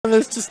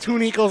and there's just 2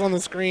 Nickos on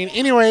the screen.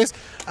 Anyways,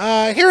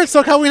 here in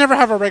SoCal, we never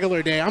have a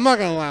regular day. I'm not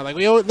going to lie. Like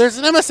there's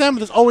an MSM, but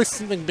there's always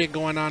something big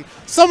going on.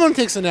 Someone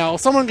takes an L.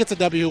 Someone gets a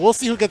W. We'll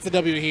see who gets the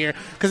W here,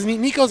 because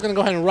Nicko's going to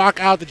go ahead and rock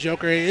out the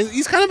Joker.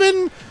 He's kind of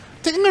been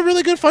taking a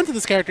really good fun to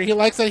this character. He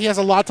likes that he has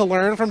a lot to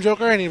learn from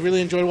Joker, and he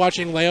really enjoyed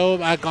watching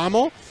Leo at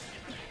Gamo.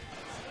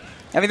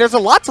 I mean, there's a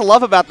lot to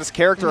love about this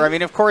character. I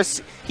mean, of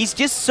course, he's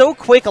just so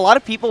quick. A lot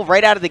of people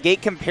right out of the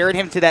gate compared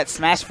him to that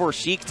Smash 4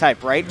 Sheik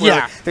type, right? Where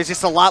yeah. There's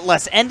just a lot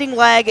less ending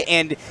lag,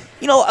 and,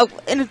 you know,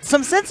 in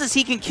some senses,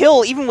 he can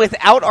kill even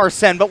without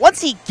Arsene. But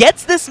once he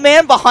gets this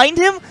man behind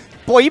him,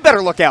 boy, you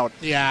better look out.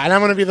 Yeah, and I'm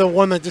going to be the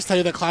one that just tell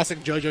you the classic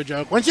JoJo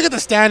joke. Once you get the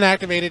stand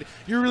activated,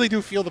 you really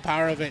do feel the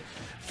power of it.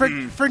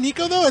 For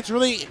Nicko, though, it's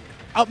really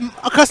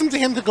accustomed to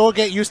him to go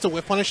get used to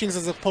whip punishings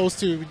as opposed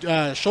to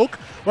Shulk,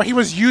 where he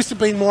was used to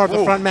being more of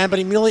the front man, but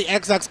immediately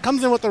Xzax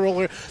comes in with the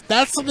roller.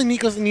 That's something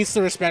Nicko needs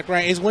to respect,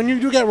 right? Is when you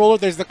do get roller,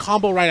 there's the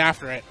combo right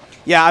after it.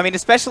 Yeah, I mean,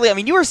 especially, I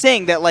mean, you were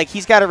saying that, like,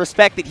 he's got to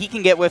respect that he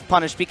can get whiff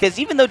punished, because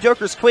even though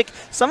Joker's quick,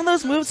 some of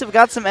those moves have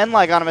got some end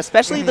lag on him,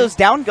 especially those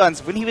down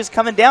guns. When he was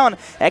coming down,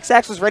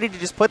 Xzax was ready to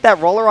just put that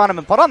roller on him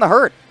and put on the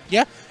hurt.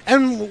 Yeah,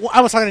 and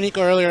I was talking to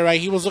Nicko earlier, right?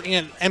 He was looking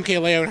at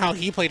MK Leo and how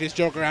he played his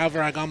Joker over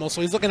at Gamo,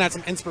 so he's looking at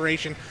some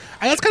inspiration.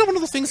 And that's kind of one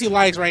of those things he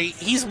likes, right?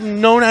 He's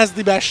known as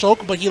the best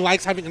Shulk, but he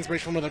likes having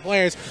inspiration from other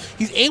players.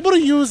 He's able to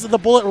use the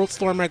Bullet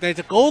Storm right there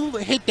to go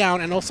hit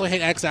down and also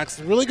hit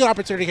Xzax. Really good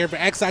opportunity here for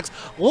Xzax,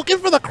 looking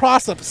for the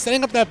cross-up,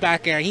 setting up that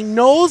back air. He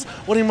knows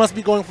what he must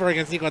be going for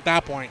against Nicko at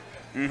that point.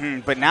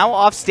 But now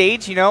off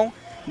stage, you know,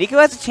 Nicko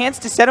has a chance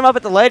to set him up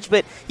at the ledge,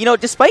 but, you know,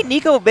 despite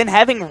Nicko been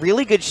having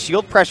really good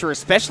shield pressure,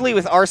 especially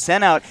with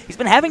Arsene out, he's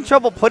been having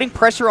trouble putting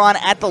pressure on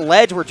at the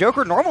ledge where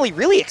Joker normally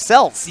really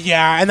excels.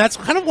 Yeah, and that's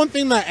kind of one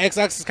thing that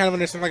Xzax is kind of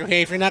understanding, like,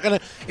 okay, if you're not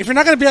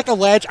gonna be at the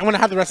ledge, I'm gonna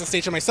have the rest of the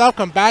stage to myself,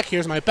 come back,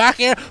 here's my back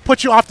air,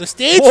 put you off the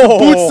stage, some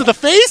boots to the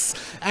face,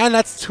 and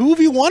that's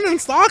 2v1 in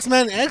stocks,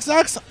 man.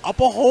 Xzax up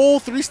a whole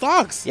 3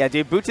 stocks. Yeah,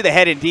 dude, boot to the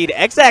head indeed.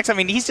 Xzax, I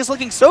mean, he's just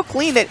looking so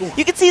clean that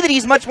you can see that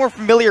he's much more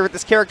familiar with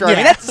this character. Yeah. I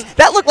mean,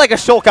 that looked like a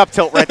Shulk up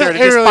tilt right there to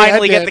just really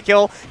finally get the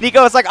kill.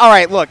 Nicko is like, all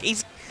right, look,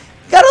 he's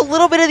got a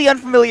little bit of the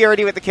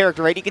unfamiliarity with the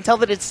character, right? You can tell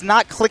that it's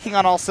not clicking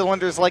on all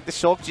cylinders like the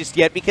Shulk just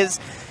yet, because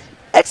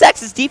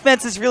Xzax's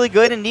defense is really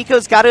good, and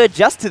Nicko's got to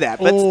adjust to that.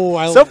 But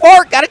so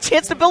far, got a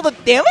chance to build the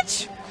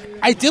damage.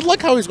 I did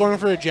like how he's going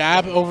for a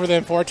jab over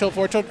the forward tilt.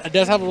 Forward tilt it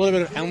does have a little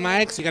bit of end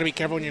lag, so you got to be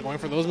careful when you're going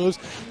for those moves.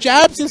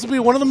 Jab seems to be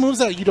one of the moves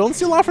that you don't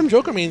see a lot from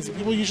Joker mains.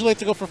 People usually like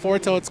to go for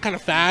forward tilt. It's kind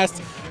of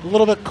fast, a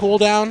little bit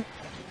cooldown.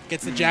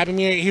 Gets the jab in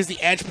here. Here's the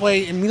edge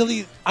play.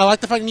 Immediately, I like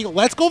the fact that Nicko,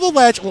 let's go to the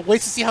ledge. We'll wait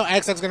to see how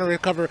Xzax is going to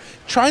recover.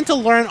 Trying to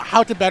learn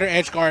how to better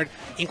edge guard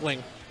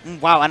Inkling.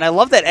 Wow, and I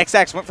love that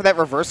Xzax went for that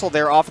reversal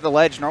there off of the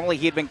ledge. Normally,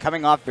 he had been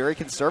coming off very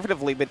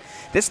conservatively, but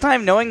this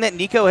time, knowing that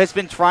Nicko has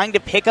been trying to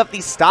pick up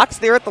these stocks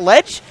there at the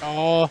ledge,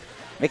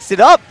 mixed it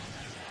up.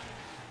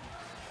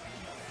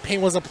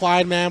 Paint was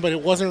applied, man, but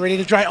it wasn't ready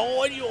to dry.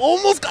 Oh, and you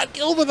almost got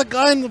killed with a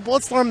gun. The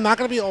Bullet Storm not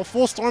going to be a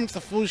full storm. It's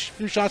a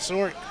few shots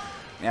short.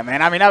 Yeah,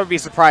 man. I mean, I would be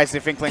surprised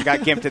if Inkling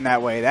got gimped in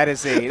that way. That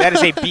is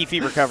a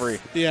beefy recovery.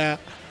 Yeah.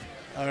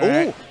 All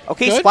right. Ooh.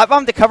 Okay, good. Splat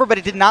bomb to cover, but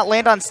it did not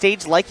land on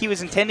stage like he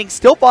was intending.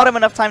 Still bought him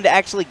enough time to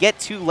actually get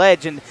to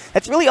ledge, and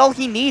that's really all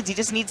he needs. He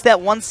just needs that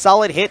one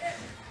solid hit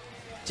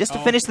just to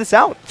finish this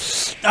out.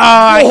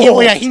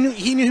 He knew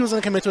he was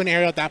going to commit to an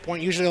aerial at that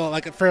point. Usually,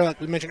 like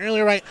we mentioned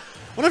earlier, right?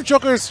 One of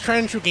Joker's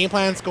trying to game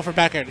plans, go for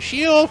back air to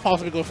shield,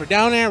 possibly go for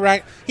down air,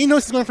 right? He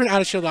knows he's going for an out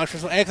of shield option,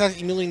 so Xzax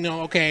immediately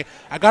know, okay,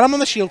 I got him on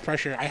the shield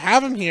pressure. I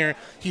have him here.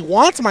 He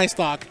wants my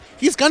stock.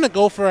 He's going to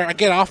go for a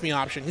get off me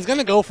option. He's going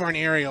to go for an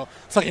aerial,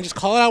 so I can just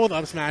call it out with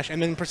up smash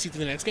and then proceed to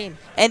the next game.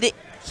 And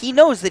he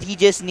knows that he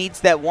just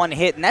needs that one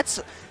hit, and that's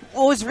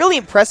what was really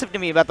impressive to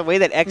me about the way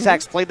that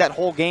Xzax played that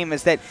whole game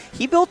is that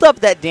he built up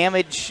that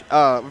damage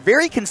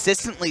very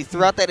consistently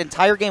throughout that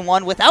entire game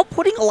 1 without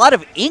putting a lot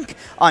of ink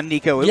on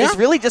Nicko. It was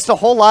really just a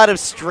whole lot of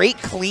straight,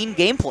 clean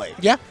gameplay.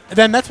 Yeah, and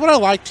then that's what I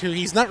like too.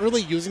 He's not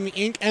really using the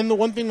ink, and the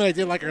one thing that I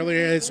did like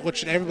earlier is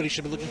what everybody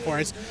should be looking for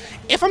is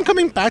if I'm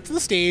coming back to the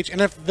stage and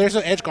if there's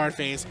an edge guard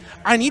phase,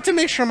 I need to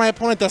make sure my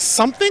opponent does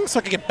something so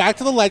I can get back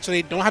to the ledge so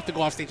they don't have to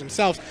go off stage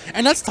themselves,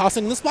 and that's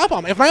tossing the splat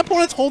bomb. If my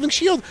opponent's holding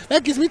shield,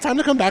 that gives me time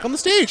to come back on the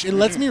stage. It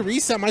lets me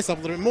reset myself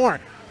a little bit more.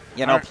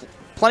 You know,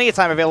 plenty of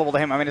time available to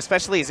him. I mean,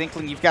 especially as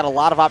Inkling, you've got a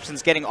lot of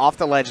options getting off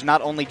the ledge,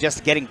 not only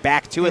just getting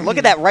back to it. Look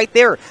at that right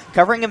there,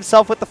 covering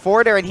himself with the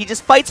forward air, and he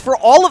just fights for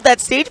all of that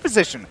stage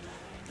position.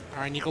 All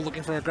right, Nicko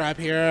looking for a grab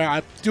here.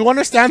 I do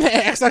understand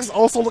that Xzax is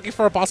also looking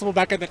for a possible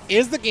back air. That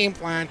is the game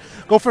plan.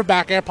 Go for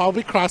back air,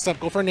 probably cross up,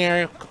 go for an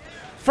air.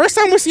 First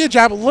time we see a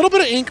jab, a little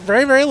bit of ink,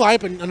 very, very light,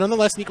 but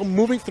nonetheless, Nicko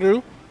moving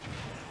through.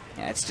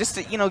 Yeah, it's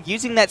just, you know,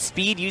 using that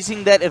speed,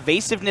 using that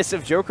evasiveness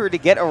of Joker to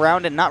get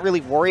around and not really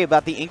worry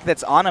about the ink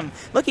that's on him.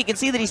 Look, you can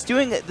see that he's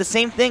doing the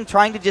same thing,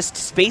 trying to just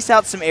space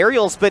out some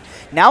aerials, but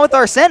now with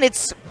Arsene,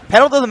 it's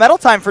pedal to the metal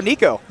time for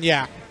Nicko.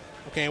 Yeah.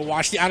 Okay,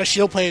 watch the out of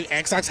shield play.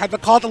 Xzax had the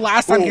call the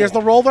last time. Here's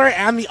the roller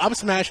and the up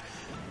smash.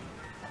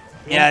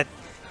 Yeah.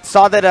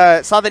 Saw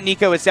that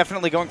Nicko is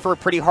definitely going for a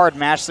pretty hard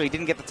mash, so he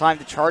didn't get the time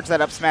to charge that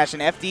up smash,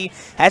 and FD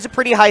has a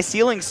pretty high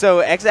ceiling,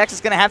 so Xzax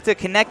is going to have to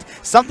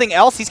connect something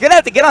else. He's going to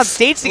have to get on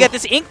stage to get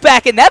this ink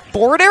back, and that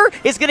border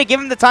is going to give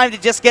him the time to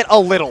just get a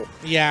little.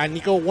 Yeah,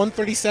 Nicko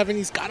 137,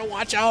 he's got to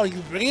watch out.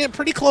 He's bringing it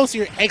pretty close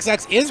here.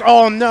 Xzax is,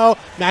 oh no,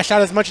 mash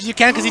out as much as you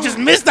can because he just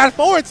missed that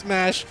forward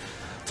smash.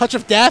 Touch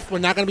of death, we're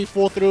not going to be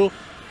full through.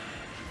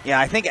 Yeah,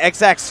 I think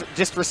Xzax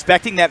just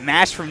respecting that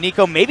mash from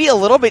Nicko maybe a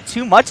little bit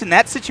too much in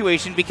that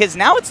situation, because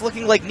now it's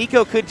looking like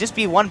Nicko could just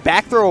be one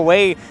back throw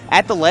away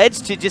at the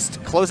ledge to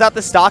just close out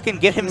the stock and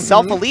get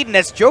himself a lead. And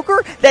as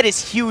Joker, that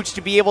is huge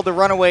to be able to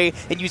run away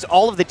and use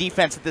all of the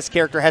defense that this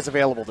character has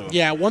available to him.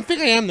 Yeah, one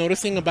thing I am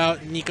noticing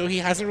about Nicko, he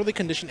hasn't really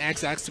conditioned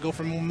Xzax to go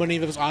for many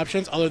of those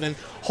options other than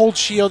hold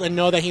shield and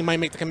know that he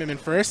might make the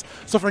commitment first.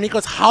 So for Nicko,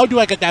 it's how do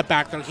I get that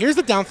back throw? Here's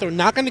the down throw,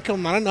 not going to kill,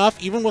 not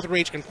enough, even with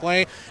Rage can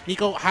play.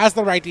 Nicko has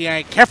the right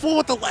DI. Careful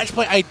with the ledge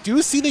play. I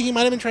do see that he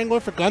might have been trying to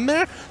go for gun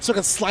there, so he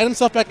can slide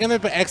himself back in there,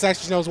 but Xzax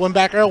just knows one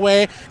backer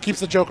away,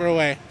 keeps the Joker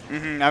away.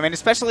 I mean,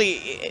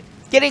 especially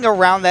getting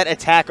around that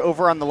attack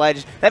over on the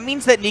ledge, that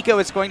means that Nicko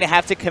is going to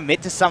have to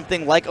commit to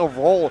something like a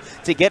roll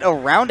to get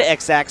around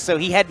Xzax, so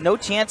he had no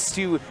chance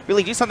to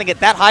really do something at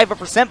that high of a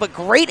percent, but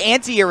great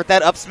anti-air with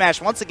that up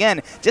smash once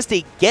again, just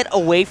to get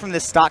away from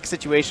this stock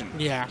situation.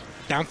 Yeah.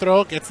 Down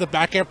throw, gets the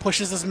back air,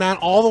 pushes this man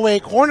all the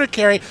way, corner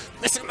carry,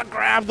 missing the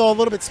grab though, a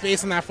little bit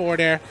space in that forward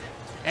air.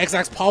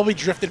 Xzax probably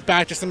drifted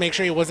back just to make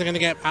sure he wasn't going to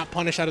get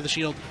punished out of the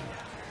shield.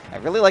 I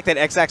really like that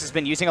Xzax has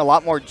been using a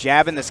lot more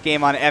jab in this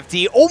game on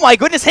FD. Oh my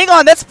goodness, hang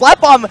on, that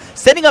splat bomb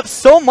setting up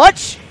so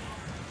much.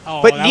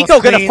 Oh, but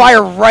Nicko going to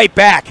fire right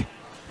back.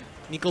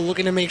 Nicko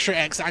looking to make sure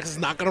Xzax is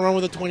not going to run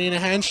with a 20 and a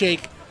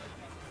handshake.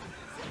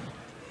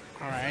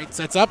 All right,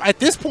 sets up. At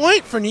this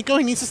point, for Nicko,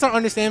 he needs to start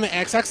understanding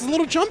that Xzax is a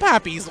little jump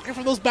happy. He's looking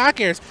for those back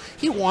airs.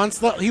 He wants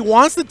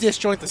the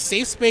disjoint, the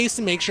safe space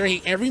to make sure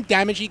every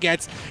damage he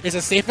gets is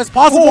as safe as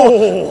possible.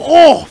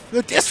 Oh,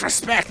 the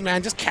disrespect,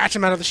 man. Just catch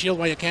him out of the shield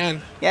while you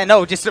can. Yeah,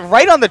 no, just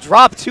right on the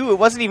drop, too. It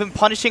wasn't even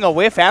punishing a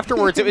whiff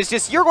afterwards. It was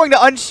just, you're going to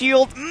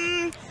unshield.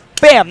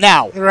 Bam,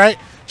 now. Right.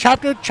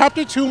 Chapter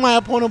 2, my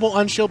opponent will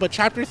unshield, but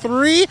Chapter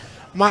 3...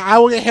 I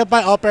will get hit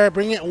by up air,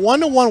 bringing it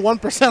 1-1,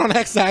 1% on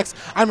Xzax.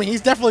 I mean,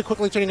 he's definitely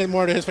quickly turning it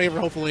more to his favor,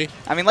 hopefully.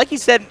 I mean, like you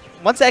said,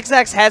 once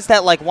Xzax has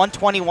that like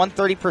 120,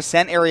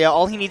 130% area,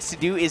 all he needs to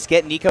do is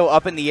get Nicko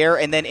up in the air,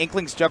 and then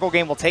Inkling's juggle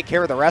game will take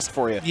care of the rest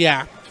for you.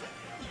 Yeah.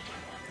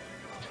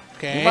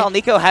 Okay. Meanwhile,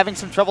 Nicko having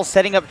some trouble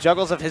setting up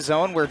juggles of his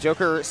own, where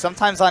Joker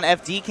sometimes on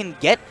FD can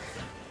get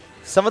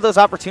some of those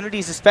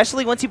opportunities,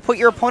 especially once you put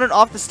your opponent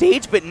off the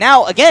stage. But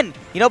now, again,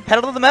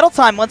 pedal to the metal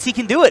time once he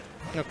can do it.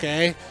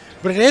 Okay.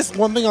 But it is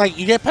one thing, like,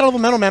 you get pedal to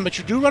the metal, man, but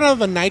you do run out of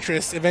the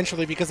nitrous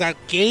eventually because that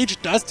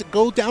gauge does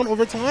go down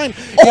over time.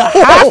 You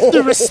have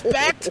to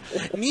respect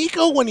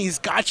Nicko when he's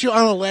got you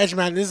on a ledge,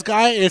 man. This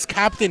guy is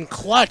Captain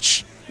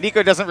Clutch.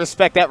 Nicko doesn't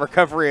respect that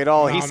recovery at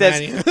all. He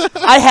says,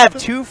 I have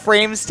 2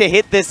 frames to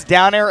hit this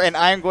down air, and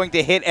I am going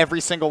to hit every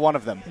single one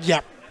of them.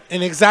 Yep.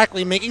 And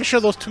exactly, making sure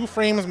those 2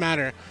 frames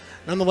matter.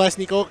 Nonetheless,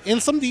 Nicko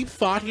in some deep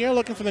thought here,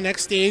 looking for the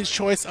next stage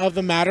choice of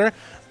the matter.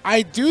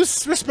 I do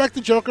respect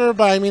the Joker,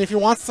 but I mean, if he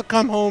wants to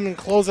come home and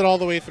close it all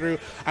the way through,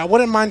 I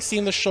wouldn't mind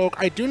seeing the Shulk.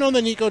 I do know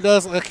that Nicko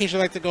does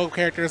occasionally like to go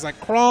characters like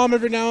Chrom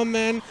every now and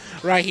then,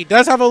 right? He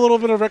does have a little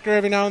bit of Richter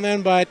every now and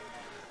then, but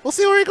we'll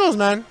see where he goes,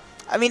 man.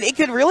 I mean, it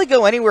could really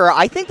go anywhere.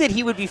 I think that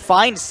he would be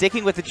fine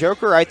sticking with the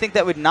Joker. I think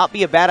that would not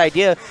be a bad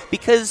idea,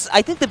 because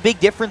I think the big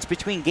difference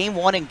between Game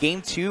 1 and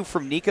Game 2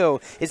 from Nicko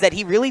is that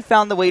he really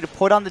found the way to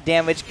put on the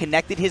damage,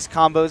 connected his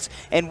combos,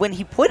 and when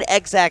he put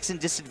Xzax in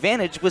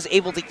disadvantage, was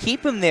able to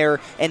keep him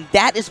there, and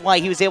that is why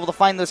he was able to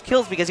find those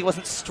kills, because he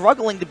wasn't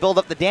struggling to build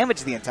up the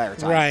damage the entire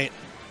time. Right.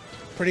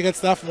 Pretty good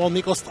stuff. Well,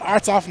 Nicko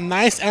starts off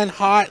nice and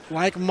hot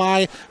like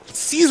my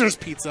Caesar's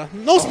pizza.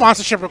 No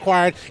sponsorship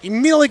required.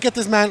 Immediately get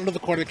this man into the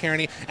quarter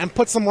carry and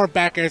put some more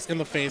back airs in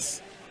the face.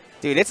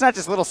 Dude, it's not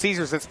just Little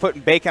Caesars that's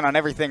putting bacon on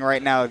everything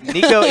right now.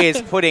 Nicko is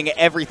putting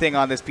everything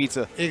on this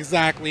pizza.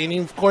 Exactly.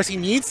 And of course he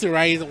needs to,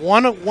 right? He's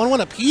one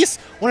a piece,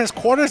 one of his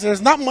quarters.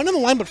 There's not money on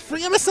the line, but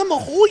free MSM the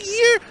whole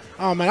year?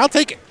 Oh, man, I'll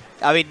take it.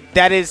 I mean,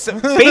 that is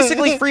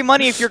basically free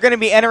money if you're going to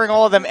be entering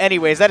all of them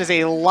anyways. That is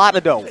a lot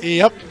of dough.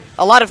 Yep.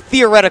 A lot of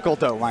theoretical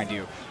dough, mind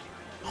you.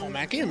 Oh,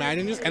 man, can you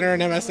imagine? Just enter an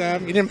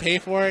MSM. You didn't pay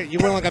for it. You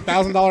win like a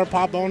 $1,000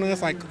 pop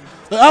bonus. Like,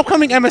 the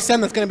upcoming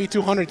MSM that's going to be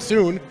 200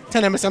 soon.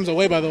 10 MSMs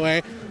away, by the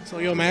way. So,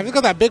 yo, man, if you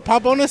got that big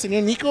pop bonus and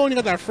you're Nicko and you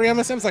got that free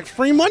MSM, it's like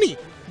free money.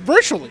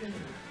 Virtually.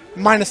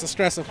 Minus the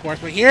stress, of course.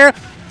 But here,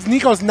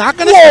 Nicko's not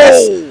going to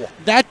stress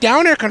that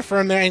down air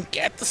confirm there and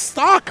get the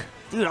stock.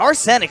 Dude,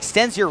 Arsene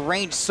extends your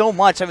range so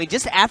much. I mean,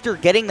 just after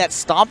getting that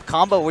stomp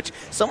combo, which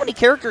so many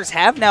characters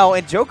have now,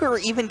 and Joker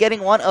even getting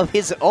one of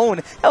his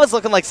own, that was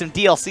looking like some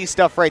DLC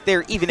stuff right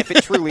there, even if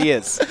it truly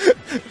is.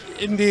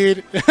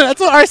 Indeed. That's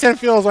what Arsene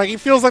feels like. He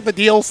feels like the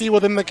DLC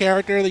within the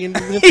character.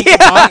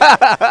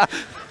 Yeah.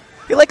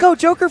 You're like, oh,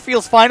 Joker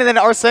feels fine, and then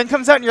Arsene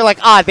comes out, and you're like,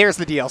 ah, there's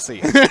the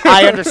DLC.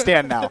 I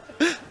understand now.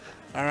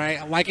 All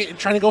right, I like it.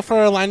 Trying to go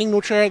for a landing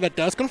neutral air that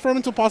does confirm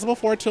into a possible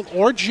forward tilt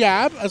or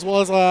jab, as well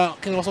as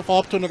can also follow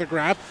up to another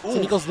grab. Ooh.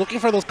 So Nicko's looking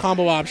for those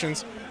combo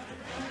options.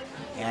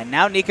 And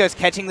now Nicko's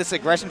catching this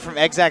aggression from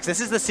Xzax.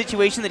 This is the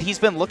situation that he's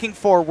been looking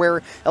for,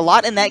 where a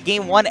lot in that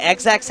game one,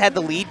 Xzax had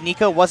the lead.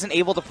 Nicko wasn't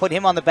able to put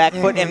him on the back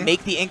foot and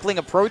make the Inkling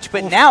approach,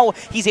 but now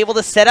he's able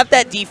to set up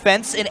that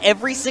defense, and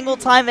every single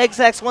time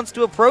Xzax wants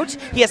to approach,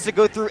 he has to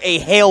go through a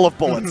hail of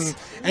bullets.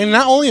 And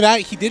not only that,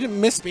 he didn't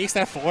miss space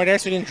that forward air,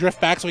 so he didn't drift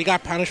back, so he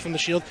got punished from the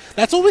shield.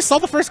 That's what we saw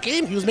the first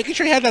game. He was making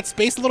sure he had that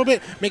space a little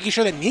bit, making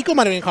sure that Nicko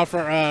might have been caught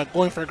for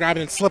going for a grab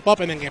and then slip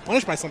up and then get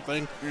punished by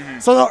something.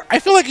 So I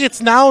feel like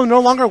it's now no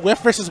longer whiff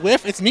versus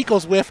whiff. It's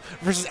Nicko's whiff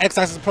versus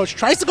Xzax's approach.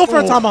 Tries to go for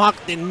a tomahawk,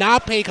 did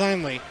not pay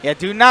kindly. Yeah,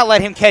 do not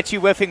let him catch you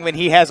whiffing when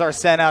he has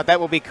Arsene out. That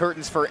will be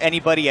curtains for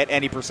anybody at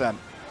any percent.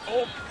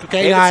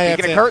 Okay,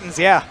 speaking of curtains,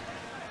 yeah.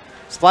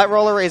 Splat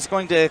Roller is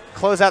going to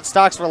close out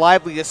stocks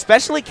reliably,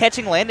 especially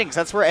catching landings.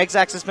 That's where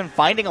Xzax has been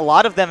finding a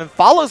lot of them and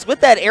follows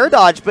with that air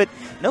dodge, but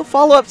no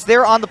follow-ups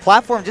there on the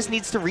platform. Just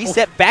needs to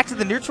reset back to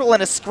the neutral in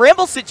a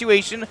scramble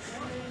situation.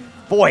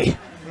 Boy,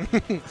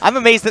 I'm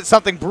amazed that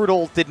something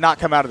brutal did not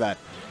come out of that.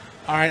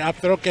 All right, up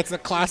throw gets a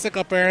classic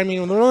up air. I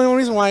mean, the only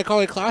reason why I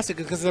call it classic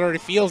is because it already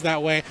feels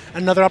that way.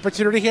 Another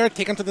opportunity here.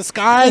 Take him to the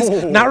skies.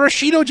 Not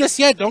Rashido just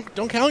yet.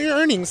 Don't count your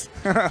earnings.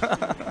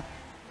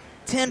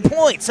 10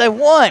 points. I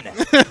won.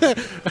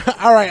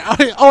 All right.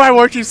 All right,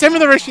 Warchief. Send me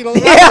the Rashido.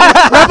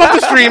 Wrap up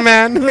the stream,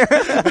 man.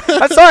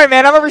 I'm sorry,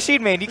 man. I'm a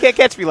Rashid main. You can't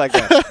catch me like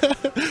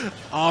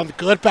that.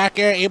 Good back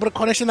air. Able to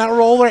punish in that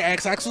roller.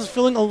 Xzax was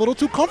feeling a little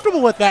too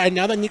comfortable with that. And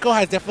now that Nicko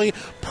has definitely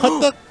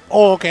put the...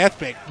 Oh, okay. That's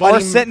big.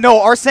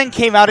 Arsene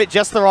came out at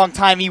just the wrong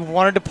time. He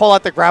wanted to pull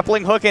out the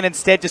grappling hook and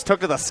instead just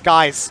took to the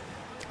skies.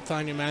 I'm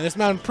telling you, man. This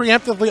man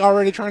preemptively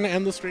already trying to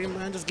end the stream,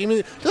 man. Just give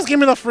me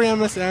the free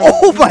MSM.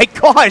 Oh, my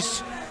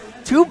gosh.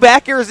 2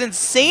 back airs,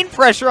 insane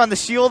pressure on the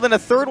shield, and a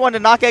third one to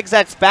knock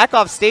Xzax back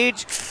off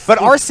stage. But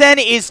Arsene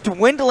is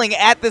dwindling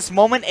at this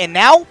moment, and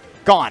now,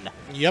 gone.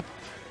 Yep.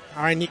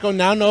 All right, Nicko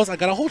now knows I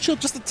got to hold shield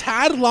just a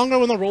tad longer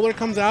when the roller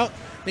comes out,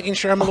 making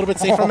sure I'm a little bit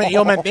safe from it.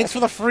 Yo, man, thanks for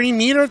the free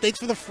meter. Thanks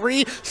for the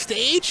free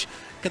stage.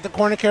 Get the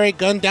corner carry,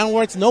 gun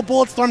downwards. No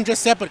bullet storm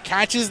just yet, but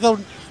catches the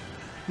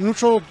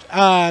neutral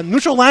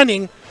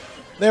landing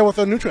there with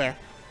a neutral air.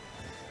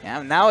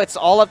 Yeah, now it's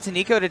all up to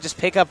Nicko to just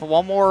pick up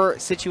one more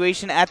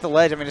situation at the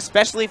ledge. I mean,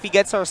 especially if he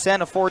gets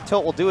Arsene, a forward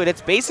tilt will do it.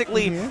 It's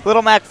basically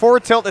Little Mac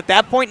forward tilt at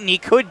that point, and he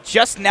could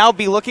just now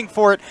be looking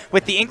for it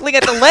with the Inkling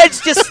at the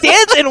ledge. Just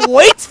stands and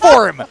waits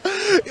for him.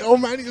 Oh,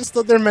 man, he just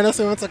stood there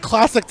menacing. It's a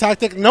classic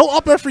tactic. No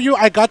up air for you.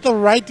 I got the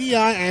right DI,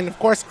 and, of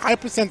course, high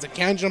percent. It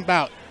can jump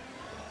out.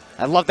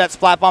 I love that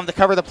splat bomb to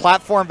cover the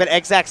platform, but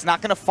Xzax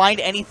not going to find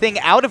anything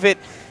out of it.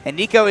 And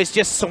Nicko is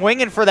just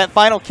swinging for that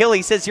final kill.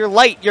 He says, you're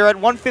light. You're at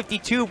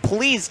 152.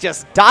 Please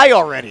just die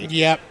already.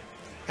 Yep.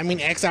 I mean,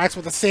 Xzax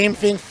with the same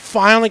thing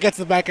finally gets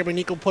the back air, but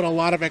Nicko put a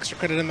lot of extra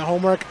credit in the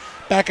homework.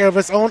 Back air of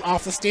his own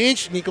off the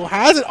stage. Nicko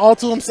has it all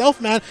to himself,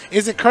 man.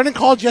 Is it curtain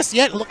call just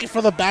yet? Looking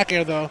for the back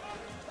air, though.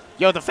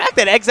 Yo, the fact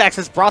that Xzax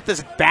has brought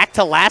this back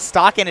to last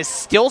stock and is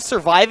still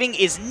surviving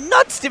is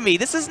nuts to me.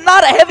 This is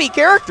not a heavy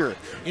character.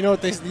 You know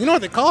what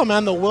they call it,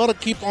 man? The will to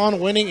keep on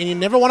winning, and you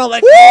never want to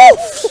let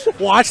go.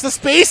 Watch the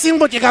spacing,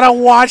 but you gotta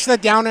watch the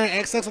down air.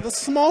 Xzax with a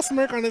small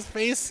smirk on his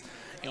face.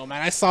 Yo,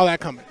 man, I saw that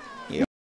coming.